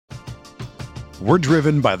We're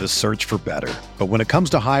driven by the search for better. But when it comes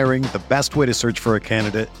to hiring, the best way to search for a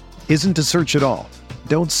candidate isn't to search at all.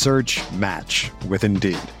 Don't search, match with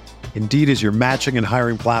Indeed. Indeed is your matching and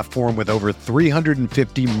hiring platform with over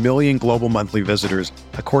 350 million global monthly visitors,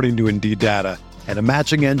 according to Indeed data, and a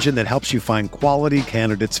matching engine that helps you find quality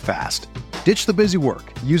candidates fast. Ditch the busy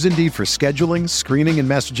work. Use Indeed for scheduling, screening, and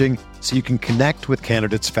messaging so you can connect with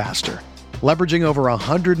candidates faster. Leveraging over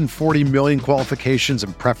 140 million qualifications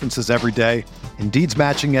and preferences every day, Indeed's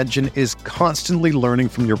matching engine is constantly learning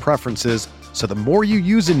from your preferences, so the more you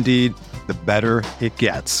use Indeed, the better it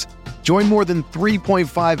gets. Join more than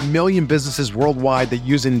 3.5 million businesses worldwide that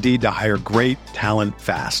use Indeed to hire great talent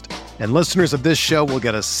fast. And listeners of this show will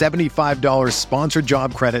get a $75 sponsored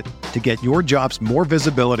job credit to get your jobs more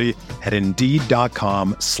visibility at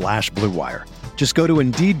Indeed.com/Blue Wire. Just go to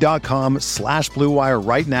Indeed.com/Blue Wire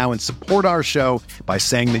right now and support our show by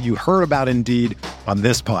saying that you heard about Indeed on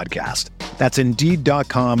this podcast. That's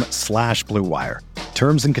Indeed.com/Blue Wire.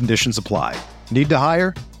 Terms and conditions apply. Need to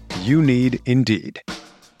hire? You need Indeed.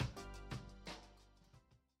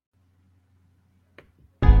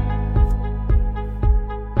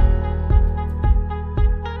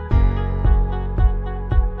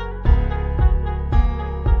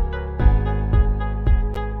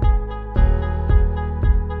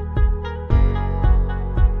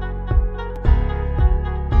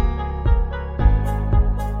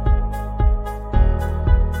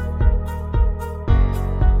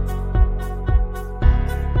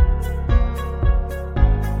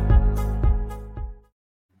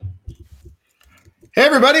 Hey,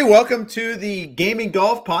 everybody. Welcome to the Gaming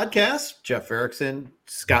Golf Podcast. Jeff Erickson,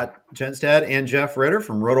 Scott Genstad, and Jeff Ritter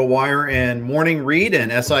from RotoWire and Morning Read and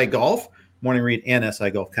SI Golf. Morning Read and SI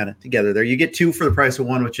Golf kind of together there. You get two for the price of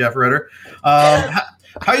one with Jeff Ritter.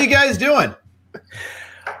 How you guys doing?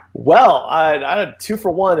 Well, I 2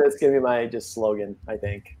 for 1 is going to be my just slogan, I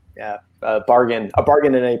think. Yeah, a bargain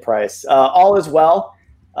at any price. All is well.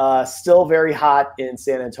 Still very hot in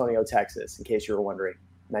San Antonio, Texas, in case you were wondering.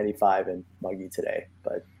 95 and muggy today,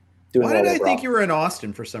 but doing Why well did I overall. think you were in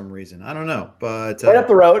Austin for some reason? I don't know, but right up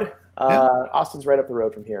the road. Yeah. Austin's right up the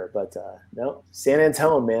road from here, but no, San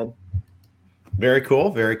Antonio, man. Very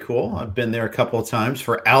cool, very cool. I've been there a couple of times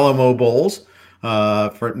for Alamo Bowls,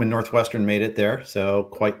 for when Northwestern made it there. So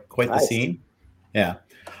quite the Nice. scene. Yeah,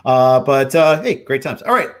 but hey, great times.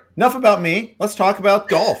 All right, enough about me. Let's talk about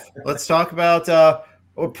golf. Let's talk about a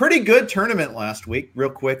pretty good tournament last week, real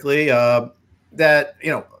quickly. That,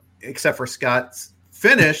 except for Scott's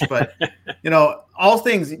finish, but all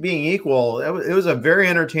things being equal, it was a very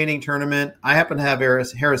entertaining tournament. I happen to have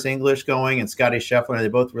Harris English going and Scotty Scheffler. They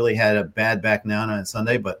both really had a bad back down on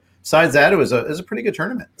Sunday, but besides that, it was a pretty good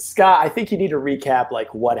tournament. Scott, I think you need to recap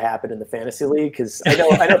like what happened in the fantasy league, because I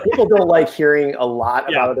know people don't like hearing a lot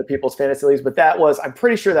about other people's fantasy leagues, but I'm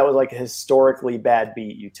pretty sure that was like a historically bad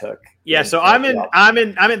beat you took. Yeah, so I'm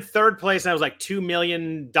in third place, and I was like $2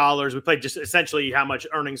 million. We played just essentially how much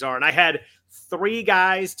earnings are, and I had 3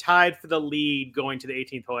 guys tied for the lead going to the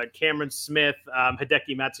 18th hole. I had Cameron Smith,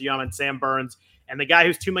 Hideki Matsuyama, and Sam Burns. And the guy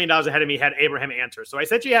who's $2 million ahead of me had Abraham Answer. So I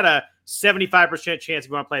essentially had a 75% chance if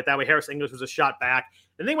you want to play it that way. Harris English was a shot back.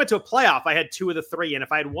 And then went to a playoff. I had 2 of the 3. And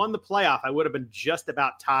if I had won the playoff, I would have been just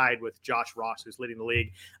about tied with Josh Ross, who's leading the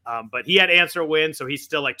league. But he had Answer win. So he's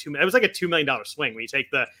still like it was like a $2 million swing. When you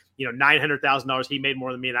take the $900,000 he made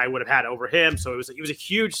more than me, and I would have had over him. So it was a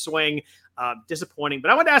huge swing. Disappointing.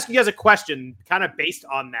 But I wanted to ask you guys a question kind of based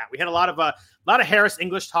on that. We had a lot of Harris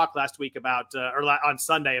English talk last week on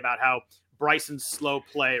Sunday about how Bryson's slow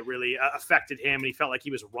play really affected him, and he felt like he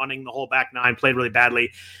was running the whole back nine, played really badly.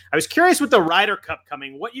 I was curious with the Ryder Cup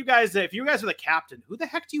coming, what you guys, if you guys are the captain, who the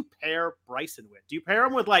heck do you pair Bryson with? Do you pair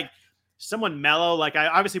him with like someone mellow? Like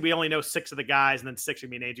obviously we only know 6 of the guys, and then 6 are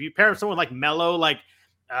being named. Do you pair someone like mellow, like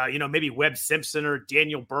maybe Webb Simpson or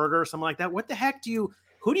Daniel Berger or something like that? What the heck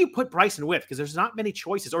who do you put Bryson with? Because there's not many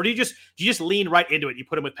choices. Or do you just lean right into it? You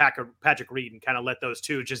put him with Patrick Reed and kind of let those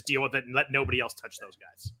two just deal with it and let nobody else touch those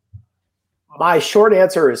guys. My short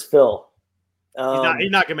answer is Phil. He's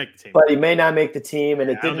not going to make the team, but he may not make the team,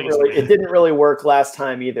 and it didn't really work last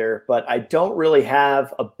time either. But I don't really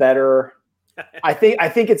have a better. I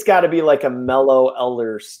think it's got to be like a mellow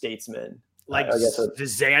elder statesman. Like does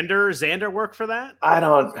Xander work for that? I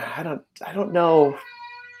don't know.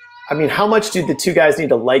 I mean, how much do the two guys need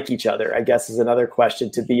to like each other? I guess is another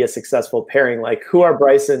question to be a successful pairing. Like, who are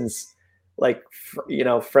Bryson's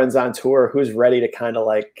friends on tour? Who's ready to kind of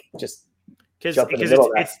like just. Because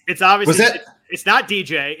it's obviously it's not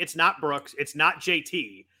DJ, it's not Brooks, it's not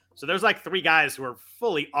JT. So there's like 3 guys who are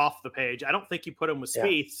fully off the page. I don't think you put him with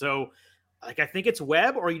Spieth. So Like, I think it's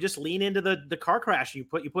Webb, or you just lean into the car crash. You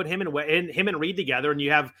put him and Reed together, and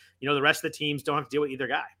you have, the rest of the teams don't have to deal with either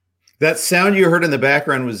guy. That sound you heard in the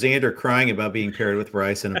background was Xander crying about being paired with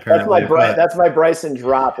Bryson. Apparently, that's my Bryson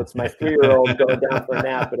drop. It's my 3-year-old going down for a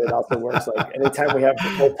nap, but it also works. Like anytime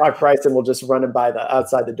we'll talk Bryson, we'll just run him by the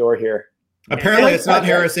outside the door here. Apparently, it's not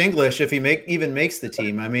Harris English if he even makes the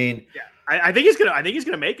team. I mean, yeah. I think he's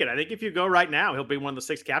gonna make it. I think if you go right now, he'll be one of the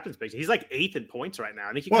 6 captains picks. He's like 8th in points right now.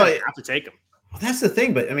 I think you have to take him. Well, that's the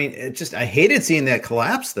thing, but I mean, I hated seeing that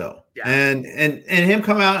collapse though, and him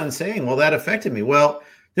come out and saying, "Well, that affected me." Well,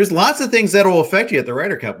 there's lots of things that will affect you at the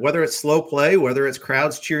Ryder Cup, whether it's slow play, whether it's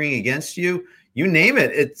crowds cheering against you, you name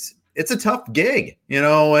it. It's a tough gig,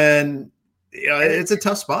 and it's a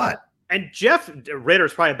tough spot. And Jeff Ritter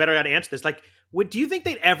is probably a better guy to answer this. Like, do you think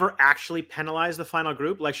they'd ever actually penalize the final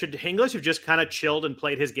group? Like, should English have just kind of chilled and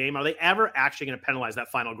played his game? Are they ever actually going to penalize that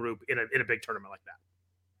final group in a big tournament like that?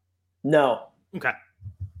 No. Okay.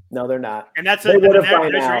 No, they're not. And that's they would have by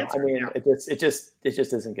now. Answer. I mean, it just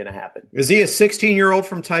isn't going to happen. Is he a 16-year-old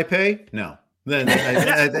from Taipei? No. Then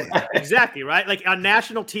exactly right. Like on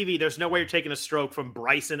national TV, there's no way you're taking a stroke from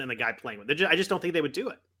Bryson and the guy playing with. I just don't think they would do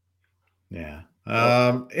it. Yeah.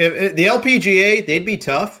 If the LPGA, they'd be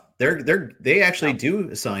tough. They actually do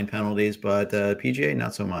assign penalties, but PGA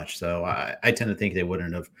not so much. So I tend to think they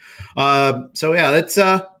wouldn't have. So yeah, it's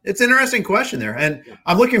an interesting question there, and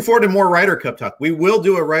I'm looking forward to more Ryder Cup talk. We will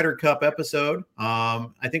do a Ryder Cup episode.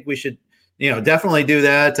 I think we should, definitely do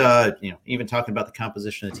that. Even talking about the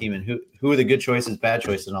composition of the team and who are the good choices, bad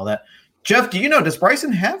choices, and all that. Jeff, does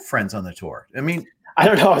Bryson have friends on the tour? I mean, I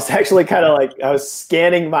don't know. I was actually kind of like, I was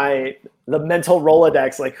scanning the mental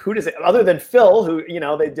Rolodex. Like, who does it, other than Phil, who,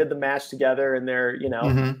 they did the match together and they're,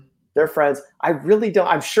 they're friends. I really don't,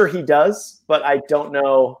 I'm sure he does, but I don't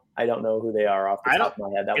know who they are off the top of my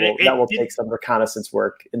head. That will take some reconnaissance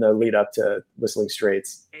work in the lead up to Whistling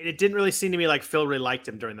Straits. It didn't really seem to me like Phil really liked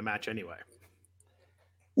him during the match anyway.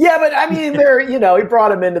 Yeah, but I mean, he brought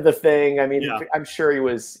him into the thing. I mean, yeah. I'm sure he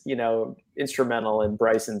was, instrumental in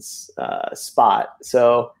Bryson's spot.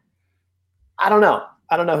 So I don't know.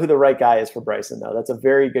 I don't know who the right guy is for Bryson, though. That's a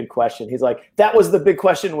very good question. He's like, that was the big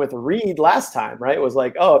question with Reed last time, right? It was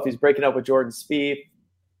like, oh, if he's breaking up with Jordan Spieth,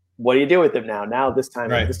 what do you do with him now? Now this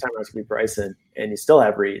time it's going to be Bryson, and you still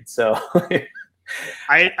have Reed. So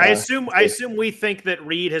I assume we think that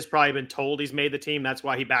Reed has probably been told he's made the team. That's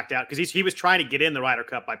why he backed out, because he was trying to get in the Ryder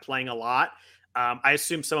Cup by playing a lot. I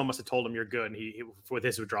assume someone must have told him you're good, and he with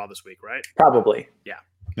his withdrawal this week, right? Probably. Yeah.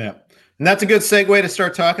 Yeah. And that's a good segue to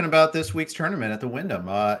start talking about this week's tournament at the Wyndham.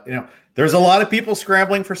 There's a lot of people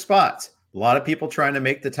scrambling for spots. A lot of people trying to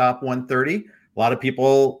make the top 130. A lot of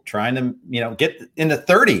people trying to, get into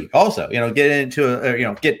 30 also, get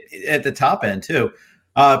into, get at the top end too.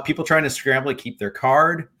 People trying to scramble to keep their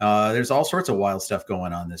card. There's all sorts of wild stuff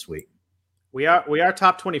going on this week. We are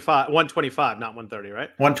top 25, 125, not 130, right?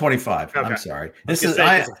 125. Okay. I'm sorry.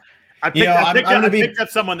 I picked up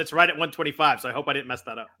someone that's right at 125, so I hope I didn't mess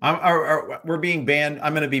that up. We're being banned.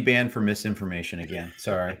 I'm going to be banned for misinformation again.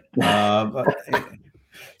 Sorry.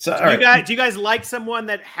 So, do you guys like someone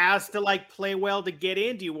that has to play well to get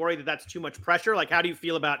in? Do you worry that that's too much pressure? Like, how do you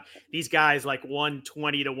feel about these guys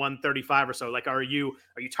 120 to 135 or so? Like, are you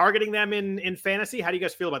targeting them in fantasy? How do you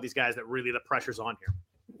guys feel about these guys that really the pressure's on here?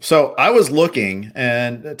 So I was looking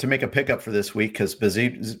and to make a pickup for this week because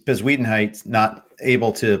Bezuidenheit's not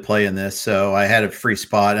able to play in this. So I had a free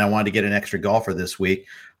spot and I wanted to get an extra golfer this week.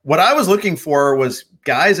 What I was looking for was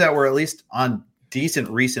guys that were at least on decent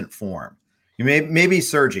recent form. You may be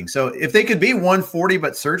surging. So if they could be 140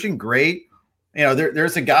 but surging, great.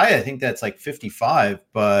 There's a guy I think that's 55,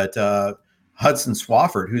 but Hudson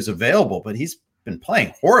Swafford, who's available, but he's been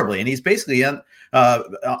playing horribly, and he's basically on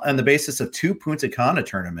the basis of 2 Punta Cana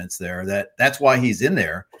tournaments there. That's why he's in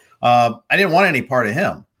there. I didn't want any part of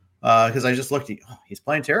him because I just looked at he's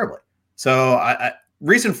playing terribly. So I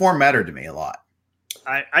recent form mattered to me a lot.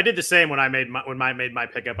 I did the same when I made my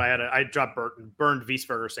pickup. I dropped burned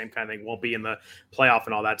Wiesberger, same kind of thing. Won't be in the playoff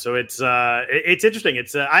and all that. So it's interesting.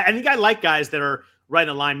 I think I like guys that are right in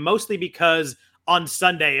the line, mostly because on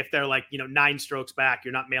Sunday, if they're 9 strokes back,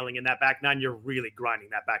 you're not mailing in that back 9. You're really grinding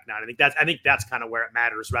that back 9. I think that's kind of where it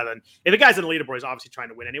matters. Rather than if a guy's in the leaderboard, he's obviously trying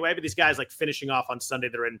to win anyway. But these guys finishing off on Sunday,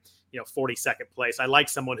 they're in 42nd place. I like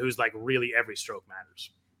someone who's really every stroke matters.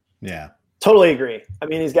 Yeah, totally agree. I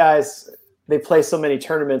mean, these guys, they play so many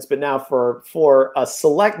tournaments, but now for a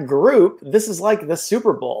select group, this is like the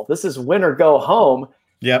Super Bowl. This is win or go home.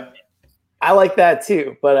 Yep. I like that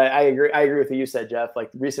too, but I agree with what you said, Jeff.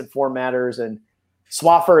 Recent form matters, and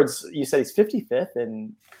Swafford's, you said he's 55th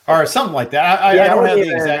and or something like that. I don't have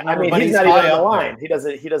the exact number, but he's not even on the line. He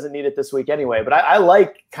doesn't need it this week anyway. But I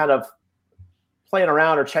like kind of playing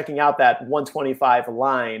around or checking out that 125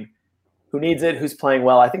 line. Who needs it? Who's playing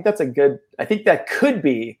well? I think that could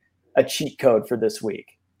be a cheat code for this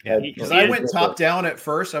week. Yeah, because I went top down at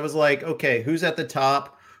first. I was like, okay, who's at the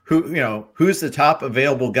top? Who's the top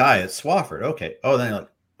available guy? It's Swafford. Okay. Oh, then like,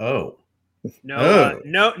 oh.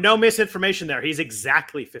 No misinformation there. He's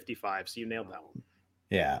exactly 55. So you nailed that one.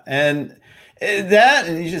 Yeah, and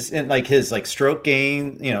like his like stroke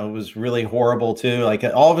gain, was really horrible too. Like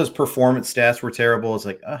all of his performance stats were terrible. It's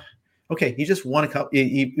like, okay, he just won a couple.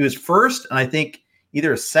 He was first, and I think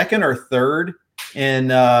either second or third in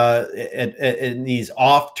these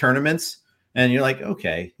off tournaments. And you're like,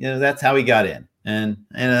 okay, that's how he got in. And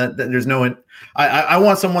there's no. I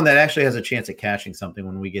want someone that actually has a chance at catching something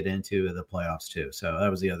when we get into the playoffs too. So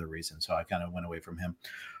that was the other reason. So I kind of went away from him.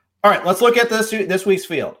 All right, let's look at this week's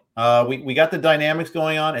field. We got the dynamics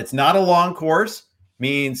going on. It's not a long course,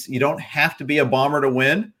 means you don't have to be a bomber to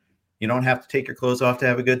win. You don't have to take your clothes off to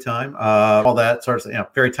have a good time. All that sort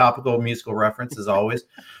of, very topical musical reference as always.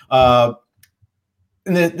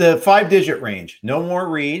 In the 5-digit range, no more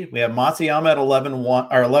Reed. We have Matsuyama at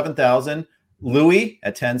 11,000. Louis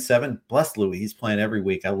at 10,700. Bless Louis. He's playing every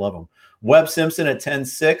week. I love him. Webb Simpson at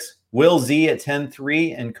 10,600. Will Z at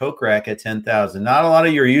 10,300 and Kokrak at 10,000. Not a lot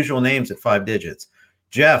of your usual names at 5 digits.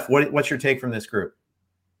 Jeff, what's your take from this group?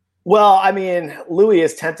 Well, I mean, Louis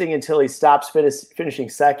is tempting until he stops finishing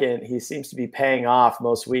second. He seems to be paying off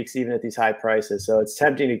most weeks, even at these high prices. So it's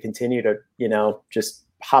tempting to continue to, just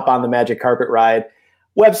hop on the magic carpet ride.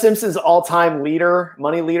 Webb Simpson's all-time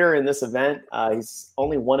money leader in this event. He's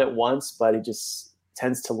only won it once, but he just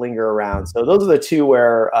tends to linger around. So those are the two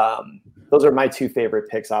where those are my two favorite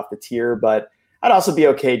picks off the tier, but I'd also be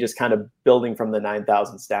okay just kind of building from the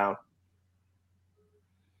 9,000s down.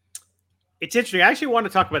 It's interesting. I actually want to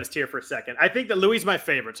talk about this tier for a second. I think that Louis is my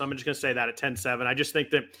favorite, so I'm just going to say that at 10-7. I just think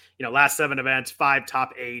that, last 7 events, 5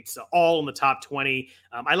 top 8s, all in the top 20.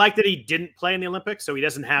 I like that he didn't play in the Olympics, so he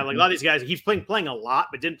doesn't have, like a lot of these guys, he's playing a lot,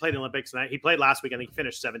 but didn't play in the Olympics. And he played last week. I think he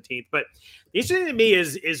finished 17th. But the interesting to me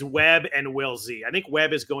is Webb and Will Z. I think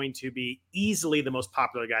Webb is going to be easily the most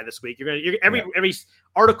popular guy this week. Every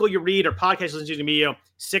article you read or podcast listen to me,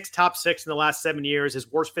 6 top 6 in the last 7 years.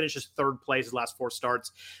 His worst finish is 3rd place his last 4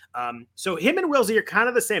 starts. So him and Will Z are kind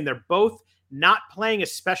of the same. They're both not playing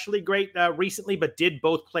especially great recently, but did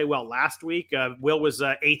both play well last week. Will was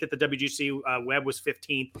 8th at the WGC. Webb was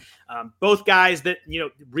 15th. Both guys that,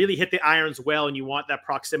 really hit the irons well, and you want that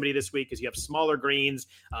proximity this week because you have smaller greens.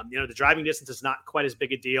 The driving distance is not quite as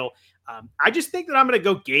big a deal. I just think that I'm going to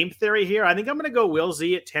go game theory here. I think I'm going to go Will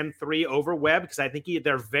Z at 10-3 over Webb because I think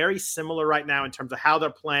they're very similar right now in terms of how they're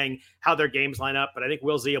playing, how their games line up. But I think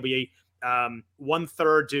Will Z will be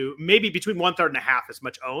 1/3 to maybe between 1/3 and a half as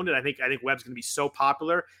much owned. And I think Webb's going to be so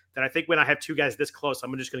popular that I think when I have two guys this close,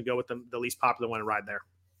 I'm just going to go with the least popular one and ride there.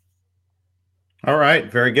 All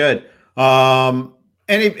right. Very good.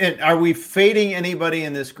 And are we fading anybody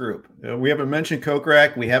in this group? We haven't mentioned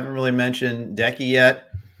Kokrak. We haven't really mentioned Hideki yet.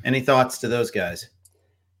 Any thoughts to those guys?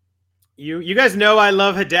 You guys know I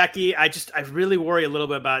love Hideki. I really worry a little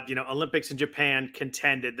bit about, Olympics in Japan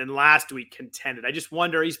contended, then last week contended. I just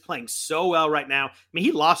wonder, he's playing so well right now. I mean,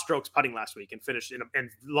 he lost strokes putting last week and finished and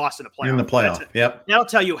lost in a playoff. In the playoff, yep. That'll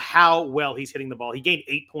tell you how well he's hitting the ball. He gained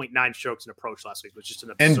 8.9 strokes in approach last week, which is just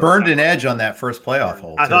an absurd and burned an edge on that first playoff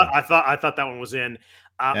hole. I thought that one was in.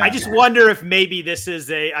 Yeah. I just wonder if maybe this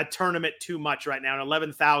is a tournament too much right now. At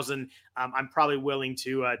 11,000, I'm probably willing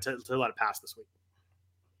to let it pass this week.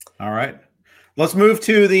 All right. Let's move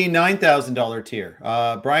to the $9,000 tier.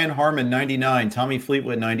 Brian Harmon, 99. Tommy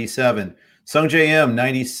Fleetwood, 97. Sung J M,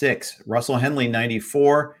 96. Russell Henley,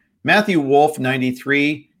 94. Matthew Wolff,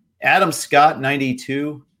 93. Adam Scott,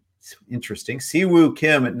 92. Interesting. Siwoo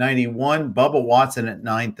Kim at 91. Bubba Watson at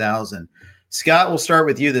 9,000. Scott, we'll start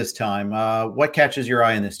with you this time. What catches your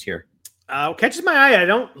eye in this tier? Catches my eye. I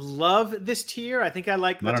don't love this tier. I think I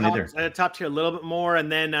like the top tier a little bit more, and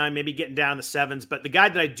then maybe getting down the 7s. But the guy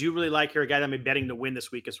that I do really like here, a guy that I'm betting to win this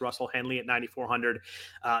week, is Russell Henley at 9,400.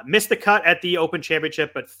 Missed the cut at the Open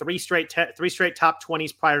Championship, but three straight top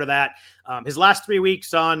 20s prior to that. His last 3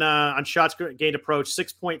 weeks on shots gained approach,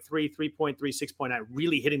 6.3, 3.3, 6.9,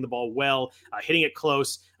 really hitting the ball well, hitting it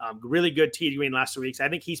close. Really good tee green last 2 weeks. I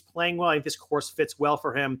think he's playing well. I think this course fits well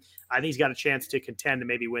for him. I think he's got a chance to contend and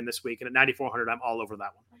maybe win this week. And at 9,400, I'm all over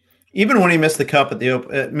that one. Even when he missed the cut at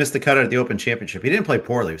the Open Championship, he didn't play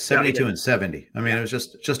poorly. It was 72 and 70. I mean, It was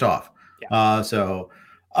just off. Yeah.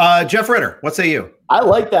 Jeff Ritter, what say you? I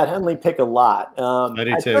like that Henley pick a lot. I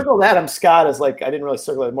do too. circled Adam Scott as like, I didn't really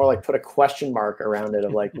circle it, more like put a question mark around it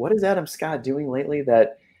of like, what is Adam Scott doing lately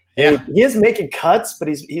that he is making cuts, but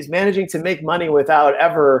he's managing to make money without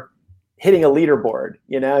ever hitting a leaderboard.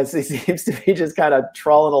 You know, he seems to be just kind of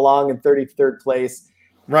trawling along in 33rd place.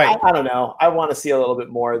 Right. I don't know. I want to see a little bit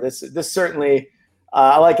more. This certainly,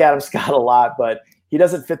 I like Adam Scott a lot, but he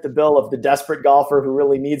doesn't fit the bill of the desperate golfer who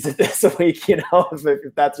really needs it this week, you know,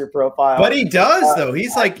 if that's your profile. But he does, though.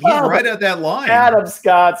 He's right at that line. Adam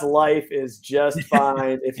Scott's life is just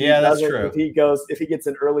fine. If he that's true. If he gets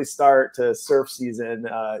an early start to surf season,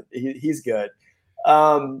 he's good.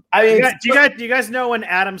 I mean, do you guys know when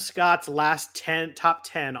Adam Scott's last top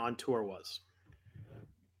 10 on tour was?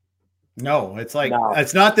 No,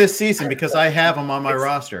 it's not this season because I have him on my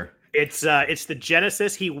roster. It's the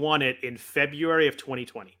Genesis. He won it in February of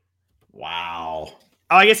 2020. Wow.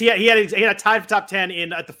 Oh, I guess he had a tied for top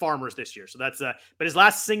 10 at the Farmers this year. So that's but his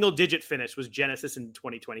last single digit finish was Genesis in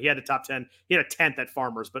 2020. He had a top 10. He had a 10th at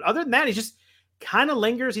Farmers. But other than that, he just kind of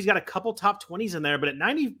lingers. He's got a couple top 20s in there, but at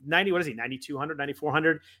 90, what is he? 9,200,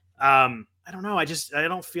 9,400. I don't know. I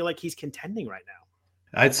don't feel like he's contending right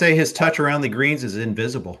now. I'd say his touch around the greens is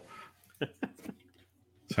invisible.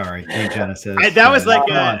 Sorry, Genesis. That was like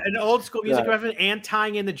an old school music reference, and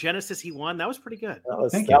tying in the Genesis he won. That was pretty good. That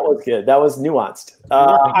was good. That was nuanced.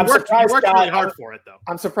 I'm surprised Scott really hard for it, though.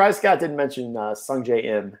 I'm surprised Scott didn't mention Sungjae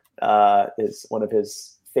Im is one of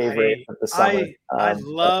his favorite of the summer. I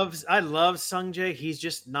love Sungjae. He's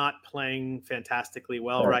just not playing fantastically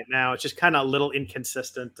well right now. It's just kind of a little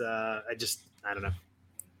inconsistent. I don't know.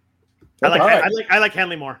 I like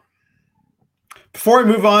Henley more. Before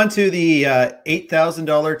we move on to the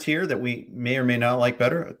 $8,000 tier that we may or may not like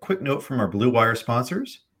better, a quick note from our Blue Wire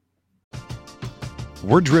sponsors.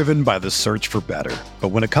 We're driven by the search for better. But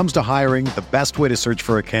when it comes to hiring, the best way to search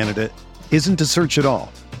for a candidate isn't to search at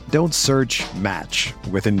all. Don't search, match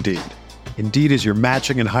with Indeed. Indeed is your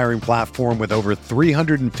matching and hiring platform with over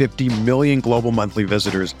 350 million global monthly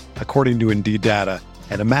visitors, according to Indeed data,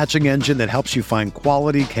 and a matching engine that helps you find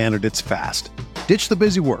quality candidates fast. Ditch the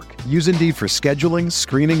busy work. Use Indeed for scheduling,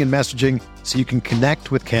 screening, and messaging so you can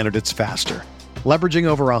connect with candidates faster. Leveraging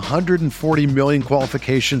over 140 million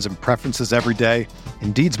qualifications and preferences every day,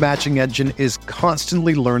 Indeed's matching engine is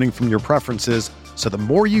constantly learning from your preferences, so the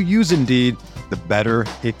more you use Indeed, the better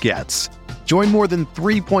it gets. Join more than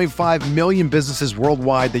 3.5 million businesses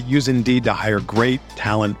worldwide that use Indeed to hire great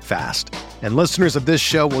talent fast. And listeners of this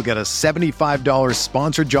show will get a $75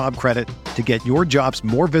 sponsored job credit to get your jobs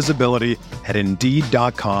more visibility at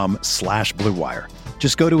Indeed.com/Blue Wire.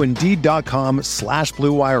 Just go to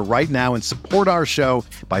Indeed.com/Blue Wire right now and support our show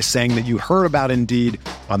by saying that you heard about Indeed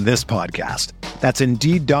on this podcast. That's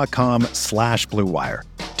Indeed.com/Blue Wire.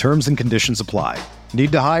 Terms and conditions apply.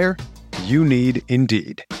 Need to hire? You need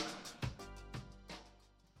Indeed.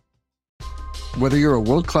 Whether you're a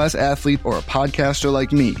world-class athlete or a podcaster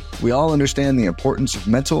like me, we all understand the importance of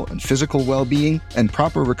mental and physical well-being and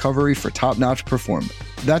proper recovery for top-notch performance.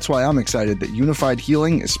 That's why I'm excited that Unified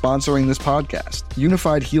Healing is sponsoring this podcast.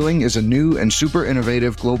 Unified Healing is a new and super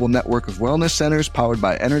innovative global network of wellness centers powered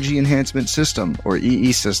by Energy Enhancement System, or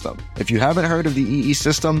EE System. If you haven't heard of the EE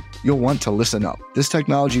System, you'll want to listen up. This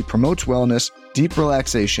technology promotes wellness, deep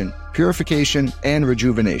relaxation, purification, and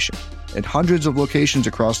rejuvenation. In hundreds of locations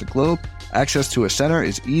across the globe, access to a center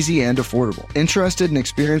is easy and affordable. Interested in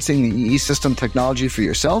experiencing the EE System technology for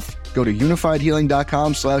yourself? Go to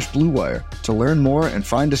unifiedhealing.com/Blue Wire to learn more and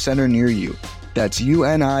find a center near you. That's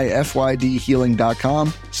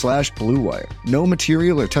UNIFYDhealing.com/Blue Wire. No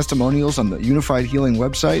material or testimonials on the Unified Healing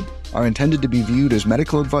website are intended to be viewed as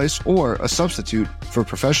medical advice or a substitute for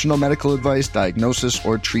professional medical advice, diagnosis,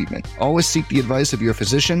 or treatment. Always seek the advice of your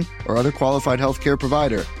physician or other qualified healthcare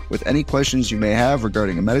provider with any questions you may have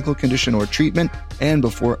regarding a medical condition or treatment and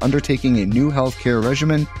before undertaking a new healthcare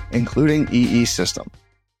regimen, including EE System.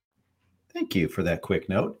 Thank you for that quick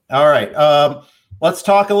note. All right. Let's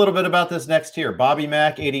talk a little bit about this next tier. Bobby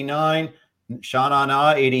Mack, 89. Sean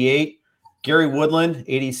Anna, 88. Gary Woodland,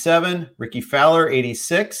 87. Ricky Fowler,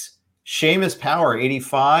 86. Seamus Power,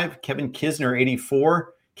 85. Kevin Kisner,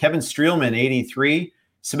 84. Kevin Streelman, 83.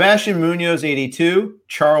 Sebastian Munoz, 82.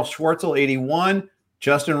 Charles Schwartzel, 81.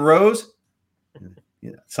 Justin Rose,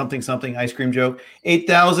 something, ice cream joke,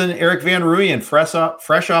 8,000. Eric Van Rooyen, fresh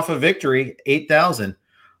off a victory, 8,000.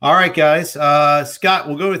 All right, guys. Scott,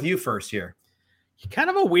 we'll go with you first here.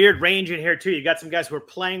 Kind of a weird range in here, too. You got some guys who are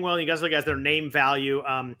playing well. You guys look at their name value.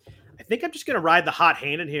 I think I'm just going to ride the hot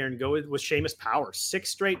hand in here and go with Seamus Power. 6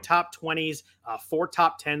 straight top 20s, 4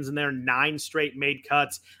 top 10s in there, 9 straight made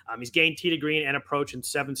cuts. He's gained tee to green and approach in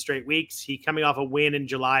 7 straight weeks. He coming off a win in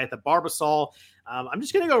July at the Barbasol. I'm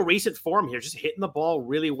just going to go recent form here, just hitting the ball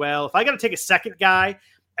really well. If I got to take a second guy,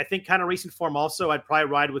 I think kind of recent form also, I'd probably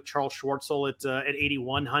ride with Charles Schwartzel at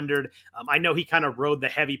 8,100. I know he kind of rode the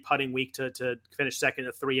heavy putting week to finish second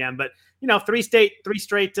at 3M, but 3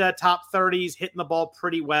 straight top 30s, hitting the ball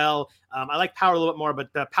pretty well. I like Power a little bit more,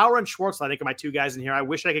 but Power and Schwartzel, I think, are my 2 guys in here. I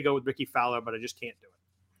wish I could go with Ricky Fowler, but I just can't do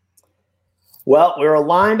it. Well, we were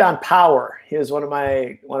aligned on Power. He was one of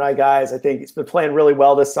my guys. I think he's been playing really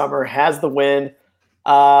well this summer, has the win.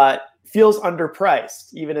 Feels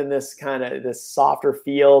underpriced, even in this softer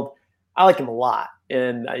field. I like him a lot,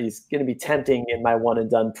 and he's going to be tempting in my one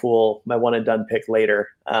and done pool, my one and done pick later.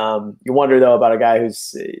 You wonder though about a guy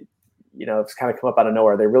who's, it's kind of come up out of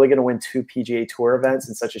nowhere. They're really going to win 2 PGA Tour events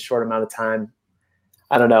in such a short amount of time.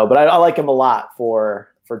 I don't know, but I like him a lot for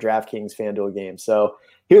DraftKings FanDuel games. So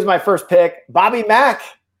here's my first pick, Bobby Mack.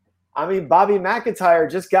 Bobby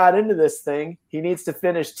McIntyre just got into this thing. He needs to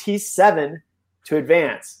finish T7 to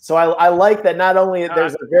advance. So I like that not only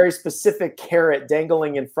there's a very specific carrot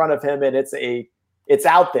dangling in front of him and it's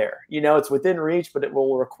out there, it's within reach, but it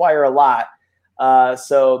will require a lot.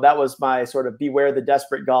 So that was my sort of beware the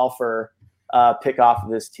desperate golfer pick off of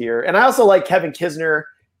this tier. And I also like Kevin Kisner.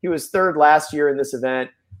 He was 3rd last year in this event.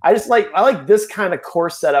 I like this kind of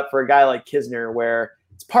course setup for a guy like Kisner where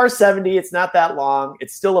it's par 70. It's not that long.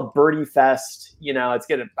 It's still a birdie fest. I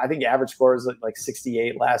think average score is like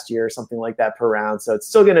 68 last year or something like that per round. So it's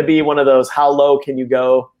still going to be one of those how low can you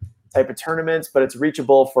go type of tournaments, but it's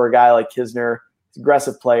reachable for a guy like Kisner. He's an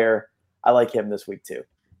aggressive player. I like him this week too.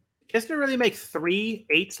 Kisner really make 3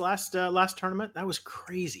 8s last tournament? That was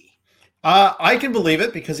crazy. I can believe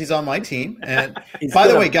it because he's on my team. And by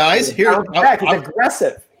the way, guys, he's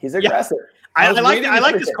aggressive. He's aggressive. Yeah. I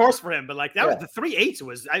like this course for him, but was the 3 8s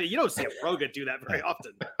was you don't see a pro do that very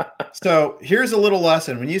often. So here's a little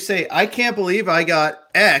lesson. When you say, I can't believe I got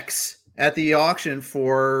X at the auction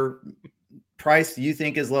for price you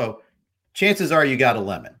think is low, chances are you got a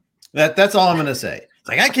lemon. That's all I'm going to say. It's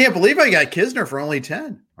like, I can't believe I got Kisner for only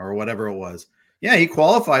 10 or whatever it was. Yeah, he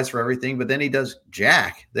qualifies for everything, but then he does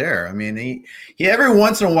jack there. I mean, he every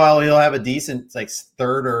once in a while he'll have a decent 3rd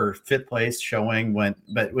or 5th place showing when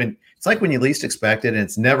it's like when you least expect it, and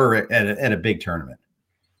it's never at a big tournament.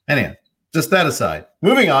 Anyhow, just that aside.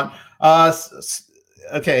 Moving on.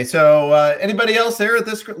 Okay, so anybody else there at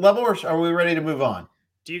this level, or are we ready to move on?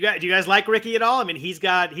 Do you guys like Ricky at all? I mean, he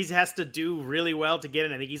has to do really well to get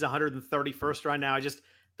in. I think he's 131st right now.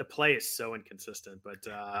 The play is so inconsistent, but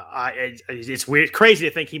it's weird, crazy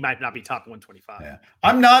to think he might not be top 125. Yeah.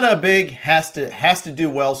 I'm not a big has to do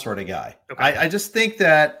well sort of guy. Okay. I just think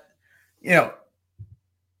that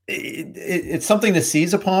it's something to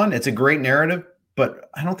seize upon. It's a great narrative, but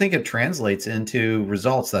I don't think it translates into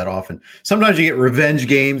results that often. Sometimes you get revenge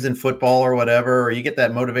games in football or whatever, or you get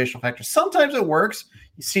that motivational factor. Sometimes it works.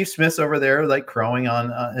 Steve Smith's over there crowing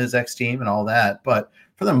on his ex-team and all that, but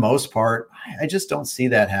for the most part, I just don't see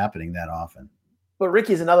that happening that often. But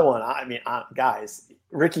Ricky's another one. I mean, guys,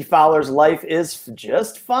 Ricky Fowler's life is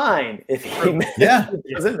just fine if he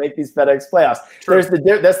doesn't make these FedEx playoffs. True.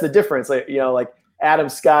 That's the difference. Like Adam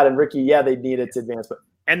Scott and Ricky, they need it to advance, but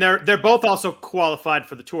and they're both also qualified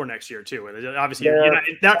for the tour next year too. Obviously, you're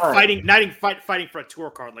not fighting for a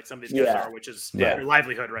tour card like some of these guys are, which is your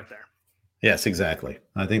livelihood right there. Yes, exactly.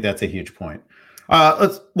 I think that's a huge point.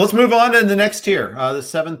 Let's move on to the next tier, the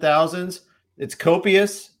 7,000s. It's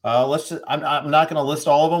copious. I'm not going to list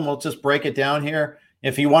all of them. We'll just break it down here.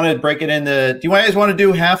 If you want to break it into, do you guys want to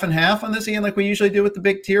do half and half on this, Ian, like we usually do with the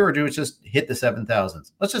big tier, or do we just hit the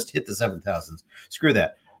 7,000s? Let's just hit the 7,000s. Screw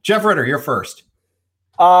that. Jeff Ritter, you're first.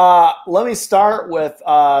 Let me start with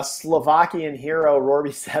Slovakian hero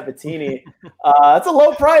Rory Sabatini. It's a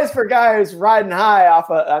low price for a guy who's riding high off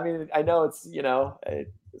I know it's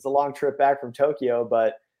it's a long trip back from Tokyo,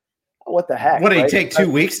 but what the heck? What did he take 2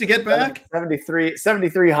 weeks to get back?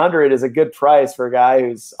 7,300 is a good price for a guy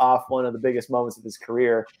who's off one of the biggest moments of his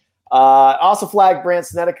career. Also flagged Brandt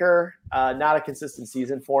Snedeker. Not a consistent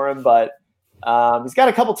season for him, but he's got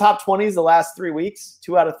a couple top 20s the last 3 weeks,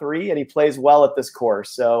 2 out of 3, and he plays well at this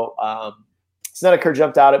course. So Snedeker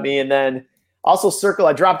jumped out at me. And then also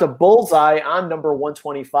I dropped a bullseye on number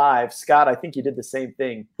 125. Scott, I think you did the same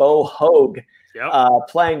thing. Bo Hogue. Yep.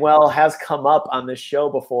 Playing well, has come up on this show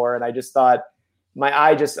before, and I just thought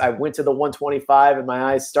I went to the 125 and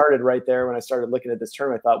my eyes started right there when I started looking at this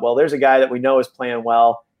tournament. I thought, well, there's a guy that we know is playing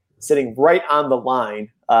well, sitting right on the line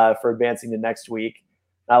for advancing to next week.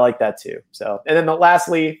 I like that too. So, and then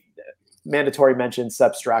lastly, mandatory mention,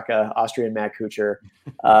 Sepp Straka, Austrian Matt Kuchar,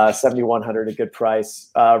 7,100, a good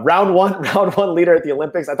price. Round one leader at the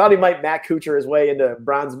Olympics. I thought he might Matt Kuchar his way into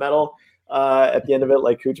bronze medal at the end of it,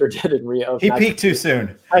 like Kuchar did in Rio. He peaked too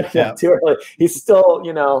soon. Too early. He's still,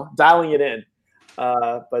 dialing it in.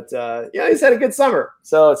 But he's had a good summer.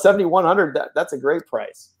 So 7,100, that's a great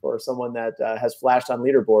price for someone that has flashed on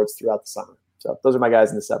leaderboards throughout the summer. So those are my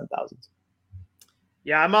guys in the 7,000s.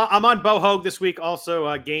 Yeah, I'm on Bo Hoag this week.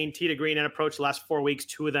 Also gained tee to green and approach the last 4 weeks,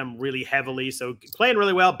 2 of them really heavily. So playing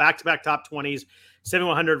really well, back-to-back top 20s.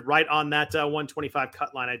 7,100 right on that 125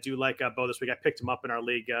 cut line. I do like Bo this week. I picked him up in our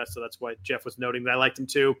league, so that's why Jeff was noting that I liked him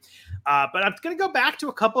too. But I'm going to go back to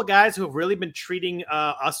a couple of guys who have really been treating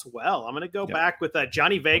us well. I'm going to go back with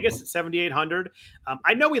Johnny Vegas at 7,800.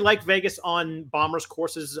 I know we like Vegas on Bombers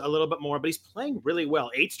courses a little bit more, but he's playing really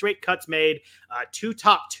well. 8 straight cuts made, 2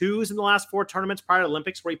 top 2s in the last 4 tournaments prior to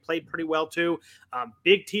Olympics where he played pretty well too.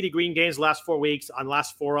 Big tee to green gains the last 4 weeks. On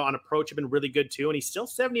last 4 on approach have been really good too, and he's still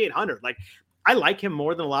 7,800. Like, I like him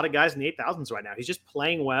more than a lot of guys in the 8,000s right now. He's just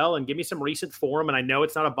playing well, and give me some recent form. And I know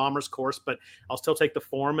it's not a Bombers course, but I'll still take the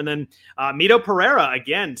form. And then Mito Pereira,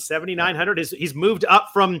 again, 7,900. He's moved up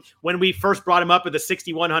from when we first brought him up at the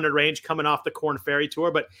 6,100 range coming off the Korn Ferry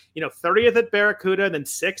Tour. But, 30th at Barracuda, then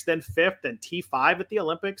 6th, then 5th, then T5 at the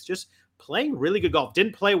Olympics. Just playing really good golf.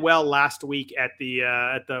 Didn't play well last week at the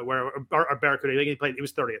Barracuda. I think he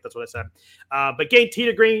was 30th. That's what I said. But gained tee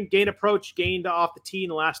to green, gained approach, gained off the tee in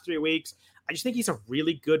the last 3 weeks. I just think he's a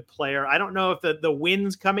really good player. I don't know if the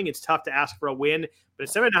win's coming. It's tough to ask for a win, but at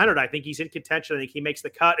 7,900, I think he's in contention. I think he makes the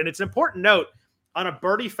cut. And it's an important note on a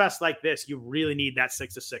birdie fest like this, you really need that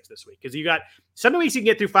 6-6 this week. Because you got some weeks you can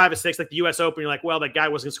get through 5-6, like the US Open. You're like, well, that guy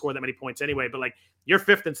wasn't going to score that many points anyway. But like your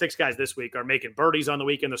 5th and 6th guys this week are making birdies on the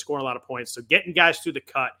weekend. They're scoring a lot of points. So getting guys through the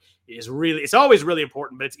cut is really, it's always really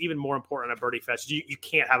important, but it's even more important on a birdie fest. You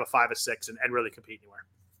can't have a 5-6 and really compete anywhere.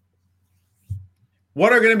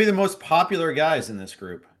 What are going to be the most popular guys in this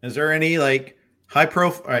group? Is there any like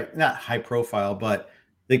not high profile, but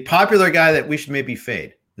the popular guy that we should maybe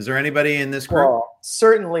fade? Is there anybody in this group? Well,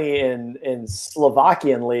 certainly in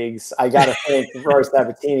Slovakian leagues, I got to think Rory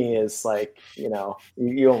Sabatini is like, you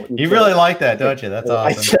really like that, don't you? That's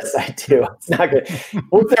awesome. I do. It's not good.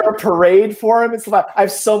 Was there a parade for him in Slovakia? I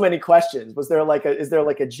have so many questions. Is there like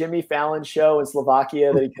a Jimmy Fallon show in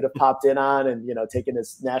Slovakia that he could have popped in on and, taken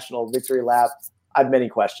his national victory lap? I have many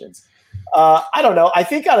questions. I don't know. I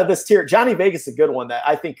think out of this tier, Johnny Vegas is a good one that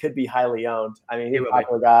I think could be highly owned. I mean, he's a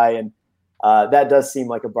popular guy, and that does seem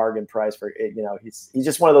like a bargain price for it. He's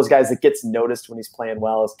just one of those guys that gets noticed when he's playing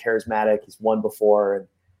well. He's charismatic. He's won before,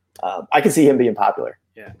 and I can see him being popular.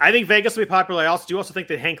 Yeah, I think Vegas will be popular. I do also think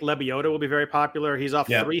that Hank Lebioda will be very popular. He's off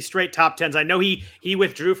 3 straight top 10s. I know he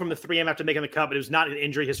withdrew from the 3M after making the cut, but it was not an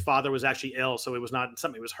injury. His father was actually ill, so it was not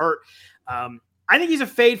something. He was hurt. I think he's a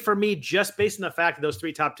fade for me just based on the fact that those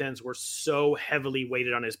 3 top 10s were so heavily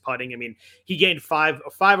weighted on his putting. I mean, he gained 5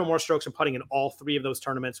 or more strokes in putting in all 3 of those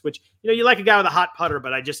tournaments, which, you like a guy with a hot putter,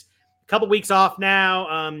 but a couple weeks off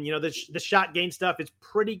now. The shot gain stuff is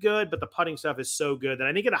pretty good, but the putting stuff is so good that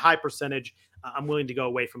I think at a high percentage, I'm willing to go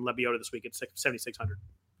away from Lebioda this week at 7,600.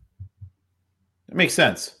 It makes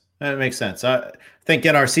sense. That makes sense. I think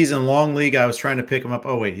in our season long league, I was trying to pick him up.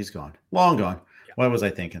 Oh, wait, he's gone. Long gone. What was I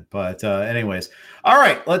thinking? But anyways, all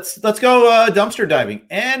right, let's go dumpster diving.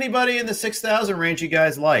 Anybody in the 6,000 range you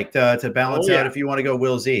guys like to balance out if you want to go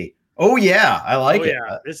Will Z? Oh yeah, I like it.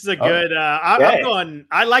 Yeah. This is a good. I'm going.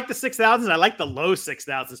 I like the 6,000s. I like the low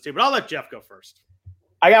 6,000s too. But I'll let Jeff go first.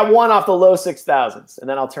 I got one off the low 6,000s, and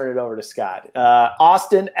then I'll turn it over to Scott.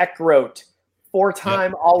 Austin Eckroat,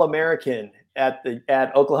 4-time All-American at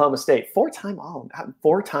Oklahoma State. 4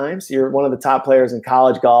 times. You're one of the top players in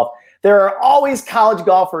college golf. There are always college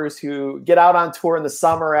golfers who get out on tour in the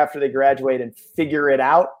summer after they graduate and figure it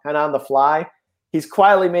out and on the fly. He's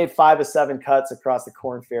quietly made 5 of 7 cuts across the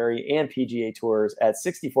Korn Ferry and PGA tours at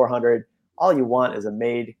 6,400. All you want is a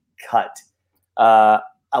made cut. I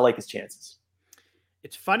like his chances.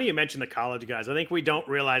 It's funny you mentioned the college guys. I think we don't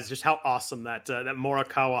realize just how awesome that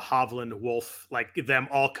Morikawa, Hovland, Wolf, like them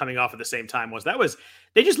all coming off at the same time was.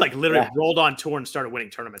 They just like literally rolled on tour and started winning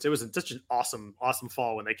tournaments. It was such an awesome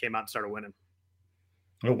fall when they came out and started winning.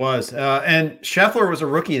 It was. And Scheffler was a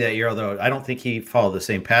rookie that year, although I don't think he followed the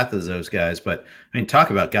same path as those guys. But I mean, talk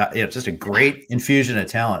about just a great infusion of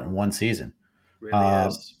talent in one season. Really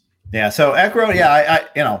is. Yeah. So Eckroat,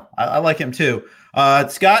 I like him too.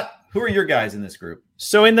 Scott, who are your guys in this group?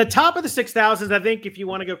 So in the top of the 6,000s, I think if you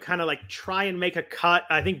want to go kind of like try and make a cut,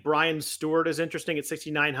 I think Brian Stewart is interesting at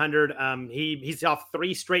 6,900. He's off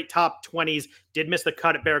 3 straight top 20s, did miss the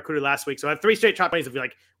cut at Barracuda last week. So I have 3 straight top 20s of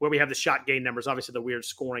like where we have the shot gain numbers. Obviously the weird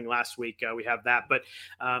scoring last week, we have that, but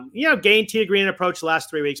gain tee green approach the last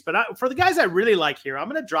 3 weeks. But for the guys I really like here, I'm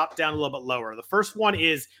going to drop down a little bit lower. The first one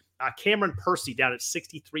is Cameron Percy down at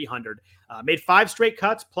 6,300. Made 5 straight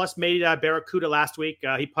cuts, plus made Barracuda last week.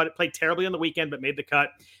 He played terribly on the weekend, but made the cut.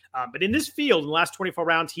 But in this field, in the last 24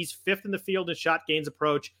 rounds, he's 5th in the field in shot gains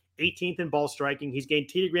approach, 18th in ball striking. He's gained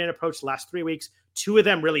tee to green approach the last 3 weeks, 2 of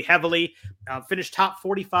them really heavily. Finished top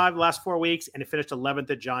 45 the last 4 weeks, and it finished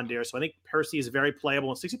 11th at John Deere. So I think Percy is very playable.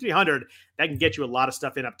 And 6,300, that can get you a lot of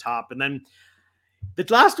stuff in up top. And then the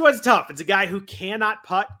last one's tough. It's a guy who cannot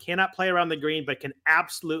putt, cannot play around the green, but can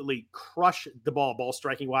absolutely crush the ball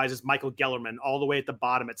striking wise. Is Michael Gellerman all the way at the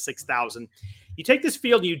bottom at 6,000. You take this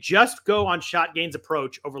field and you just go on shot gains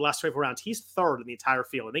approach over the last 24 rounds. He's 3rd in the entire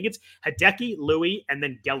field. I think it's Hideki, Louis, and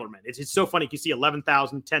then Gellerman. It's so funny. You see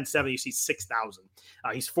 11,000, 10,700, you see 6,000.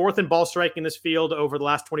 He's 4th in ball striking in this field over the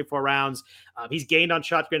last 24 rounds. He's gained on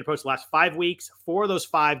shot gain approach the last 5 weeks. 4 of those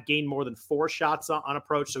 5 gained more than 4 shots on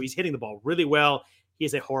approach. So he's hitting the ball really well. He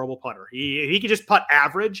is a horrible putter. He can just putt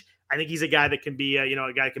average. I think he's a guy that can be, a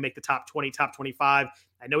guy that can make the top 20, top 25.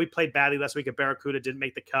 I know he played badly last week at Barracuda, didn't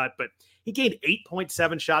make the cut, but he gained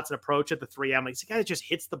 8.7 shots in approach at the 3M. He's a guy that just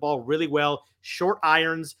hits the ball really well. Short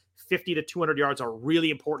irons, 50 to 200 yards are really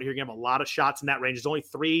important here. You have a lot of shots in that range. There's only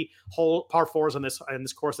 3 whole par 4s on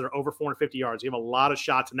this course that are over 450 yards. You have a lot of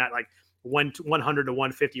shots in that like 100 to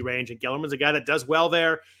 150 range. And Gellerman's a guy that does well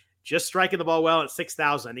there, just striking the ball well at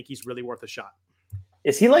 6,000. I think he's really worth a shot.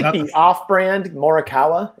 Is he like the off-brand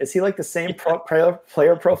Morikawa? Is he like the same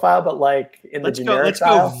player profile, but like in the generic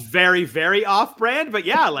style? Let's go very, very off-brand, but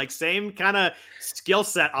yeah, like same kind of skill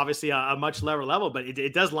set, obviously a much lower level, but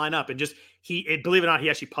it does line up. And just believe it or not, he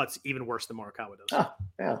actually putts even worse than Morikawa does. Oh,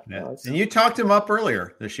 yeah. No, and you talked him up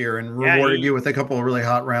earlier this year and rewarded you with a couple of really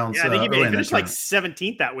hot rounds. Yeah, I think he finished like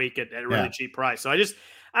 17th that week at a really cheap price. So I don't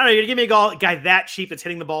know, you're going to give me a guy that cheap that's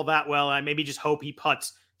hitting the ball that well. I maybe just hope he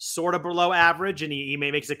putts sort of below average, and he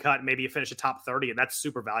makes a cut, and maybe you finish a top 30, and that's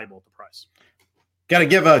super valuable at the price. Got to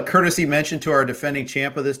give a courtesy mention to our defending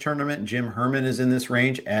champ of this tournament. Jim Herman is in this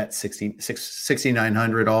range at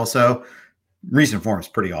 6,900 also. Recent form is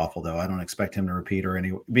pretty awful, though. I don't expect him to repeat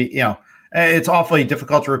it's awfully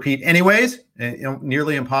difficult to repeat anyways,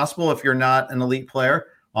 nearly impossible if you're not an elite player.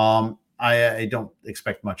 I don't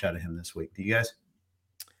expect much out of him this week. Do you guys?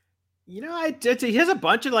 He has a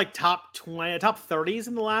bunch of like top 20, top 30s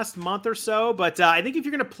in the last month or so. But I think if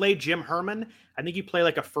you're going to play Jim Herman, I think you play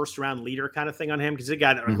like a first round leader kind of thing on him because he's a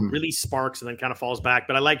guy that really sparks and then kind of falls back.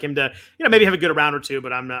 But I like him to, maybe have a good round or two.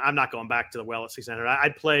 But I'm not going back to the well at 600.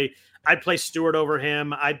 I'd play Stewart over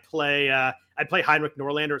him. I'd play Heinrich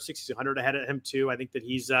Norlander at 6,200 ahead of him too. I think that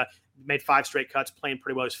he's made 5 straight cuts, playing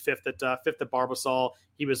pretty well. He's 5th at Barbasol.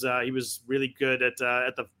 He was really good at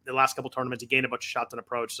the last couple tournaments. He gained a bunch of shots on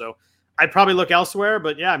approach. So I'd probably look elsewhere,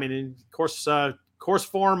 but yeah, I mean, in course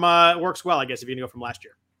form works well, I guess, if you're gonna go from last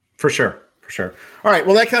year. For sure. All right,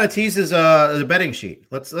 well, that kind of teases the betting sheet.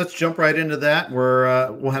 Let's jump right into that.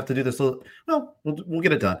 We'll have to do this. We'll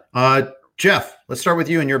get it done. Jeff, let's start with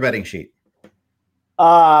you and your betting sheet.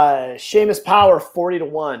 Seamus Power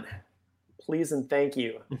 40-1. Please and thank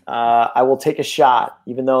you. I will take a shot,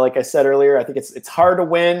 even though, like I said earlier, I think it's hard to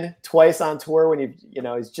win twice on tour when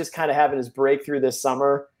he's just kind of having his breakthrough this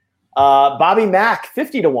summer. Bobby Mack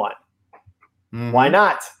 50-1. Why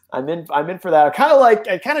not? I'm in for that.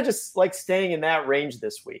 I kind of just like staying in that range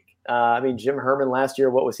this week. Jim Herman last year,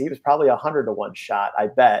 what was he? He was probably 100-1 shot, I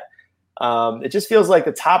bet. It just feels like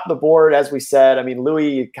the top of the board, as we said. Louis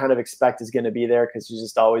you kind of expect is going to be there because he's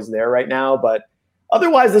just always there right now. But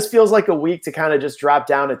otherwise, this feels like a week to kind of just drop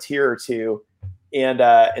down a tier or two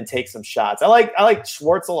and take some shots. I like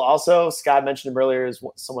Schwartzel also. Scott mentioned him earlier as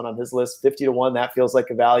someone on his list, 50-1. That feels like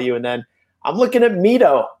a value. And then I'm looking at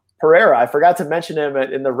Mito Pereira. I forgot to mention him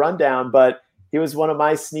in the rundown, but he was one of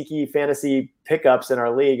my sneaky fantasy pickups in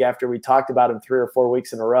our league after we talked about him 3 or 4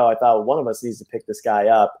 weeks in a row. I thought one of us needs to pick this guy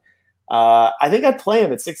up. I think I'd play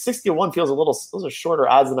him at 661. Those are shorter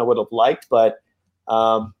odds than I would have liked, but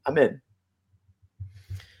I'm in.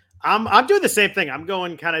 I'm doing the same thing. I'm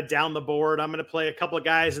going kind of down the board. I'm going to play a couple of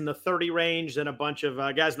guys in the 30 range, then a bunch of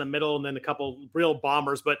guys in the middle, and then a couple real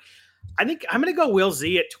bombers. But I think I'm going to go Will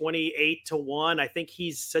Z at 28-1. I think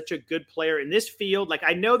he's such a good player in this field. Like,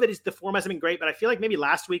 I know that the form hasn't been great, but I feel like maybe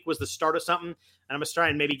last week was the start of something, and I'm going to try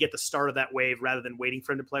and maybe get the start of that wave rather than waiting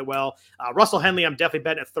for him to play well. Russell Henley, I'm definitely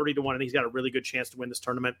betting at 30-1, and he's got a really good chance to win this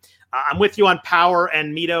tournament. I'm with you on Power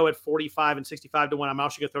and Mito at 45 and 65-1. I'm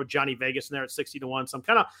also going to throw Johnny Vegas in there at 60-1. So I'm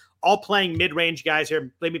kind of all playing mid-range guys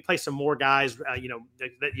here. Let me play some more guys. That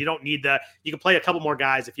you don't need you can play a couple more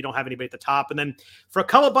guys if you don't have anybody at the top. And then for a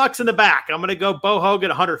couple bucks in the back, I'm going to go Bo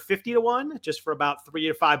Hogan 150-1, just for about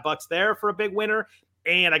 $3 to $5 there for a big winner.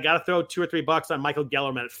 And I got to throw $2 or $3 on Michael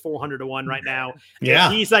Gellerman at 400-1 right now.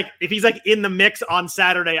 Yeah. If he's like in the mix on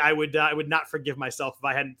Saturday, I would not forgive myself if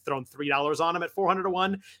I hadn't thrown $3 on him at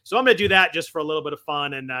 400-1. So I'm going to do that just for a little bit of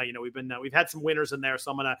fun. And we've had some winners in there,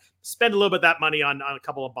 so I'm going to spend a little bit of that money on a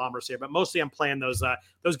couple of bombers here. But mostly I'm playing those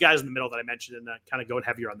guys in the middle that I mentioned and kind of going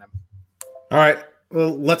heavier on them. All right.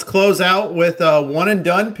 Well, let's close out with one and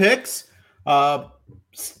done picks. We'll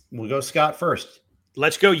go Scott first.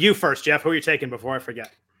 Let's go you first, Jeff. Who are you taking before I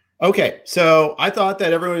forget? Okay, so I thought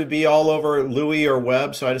that everyone would be all over Louis or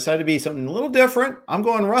Webb, so I decided to be something a little different. I'm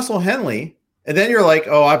going Russell Henley, and then you're like,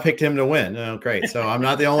 oh, I picked him to win. Oh, great. So I'm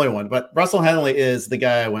not the only one, but Russell Henley is the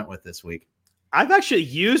guy I went with this week. I've actually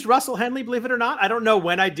used Russell Henley, believe it or not. I don't know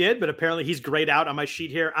when I did, but apparently he's grayed out on my sheet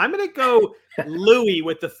here. I'm going to go Louis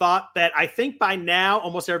with the thought that I think by now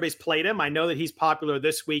almost everybody's played him. I know that he's popular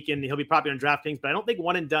this week and he'll be popular in DraftKings, but I don't think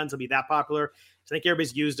one and dones will be that popular. So I think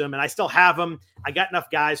everybody's used him, and I still have him. I got enough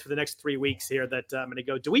guys for the next 3 weeks here that I'm going to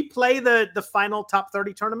go. Do we play the final top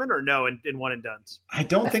 30 tournament or no in one and dones? I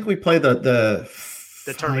don't think we play the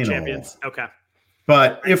tournament champions. Okay.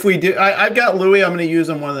 But if we do, I've got Louis. I'm going to use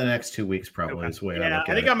him one of the next 2 weeks, probably. Okay. Is the way I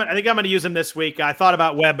think I'm going to use him this week. I thought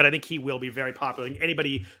about Webb, but I think he will be very popular.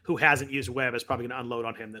 Anybody who hasn't used Webb is probably going to unload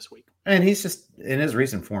on him this week. And he's just in his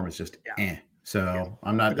recent form is just So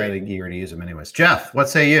I'm not that eager to use him anyways. Jeff, what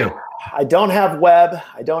say you? I don't have Webb.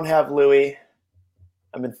 I don't have Louis.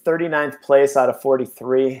 I'm in 39th place out of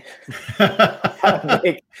 43.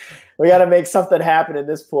 We got to make something happen in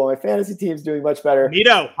this pool. My fantasy team's doing much better.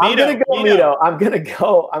 I'm going to go Mito. I'm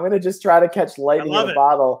going to just try to catch lightning in a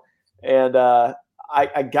bottle. And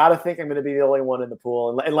I got to think I'm going to be the only one in the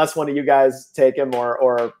pool, unless one of you guys take him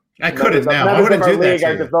or I couldn't now. I wouldn't do that.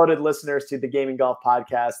 Our devoted listeners to the Gaming Golf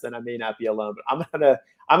podcast, then I may not be alone. But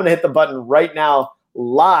I'm gonna hit the button right now,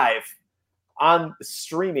 live on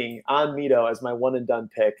streaming on Mito as my one and done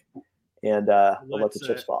pick, and we'll let the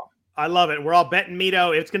chips fall. I love it. We're all betting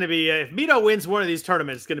Mito. It's going to be if Mito wins one of these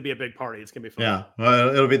tournaments, it's going to be a big party. It's going to be fun. Yeah, well,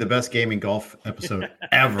 it'll be the best Gaming Golf episode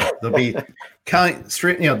ever. They'll be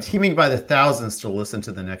teaming by the thousands to listen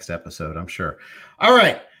to the next episode, I'm sure. All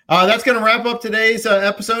right. That's going to wrap up today's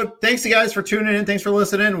episode. Thanks, you guys, for tuning in. Thanks for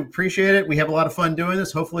listening. We appreciate it. We have a lot of fun doing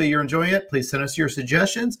this. Hopefully you're enjoying it. Please send us your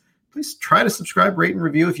suggestions. Please try to subscribe, rate, and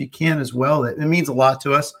review if you can as well. It means a lot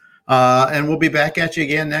to us. And we'll be back at you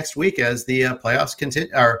again next week as the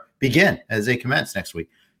playoffs begin, as they commence next week.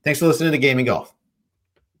 Thanks for listening to Gaming Golf.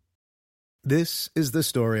 This is the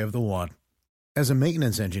story of the one. As a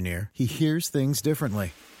maintenance engineer, he hears things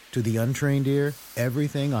differently. To the untrained ear,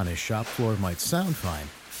 everything on his shop floor might sound fine,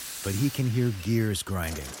 but he can hear gears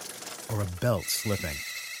grinding or a belt slipping.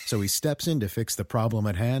 So he steps in to fix the problem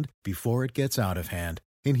at hand before it gets out of hand.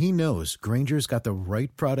 And he knows Grainger's got the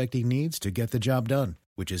right product he needs to get the job done,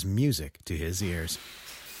 which is music to his ears.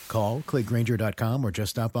 Call, click Grainger.com, or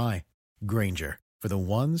just stop by. Grainger, for the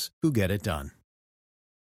ones who get it done.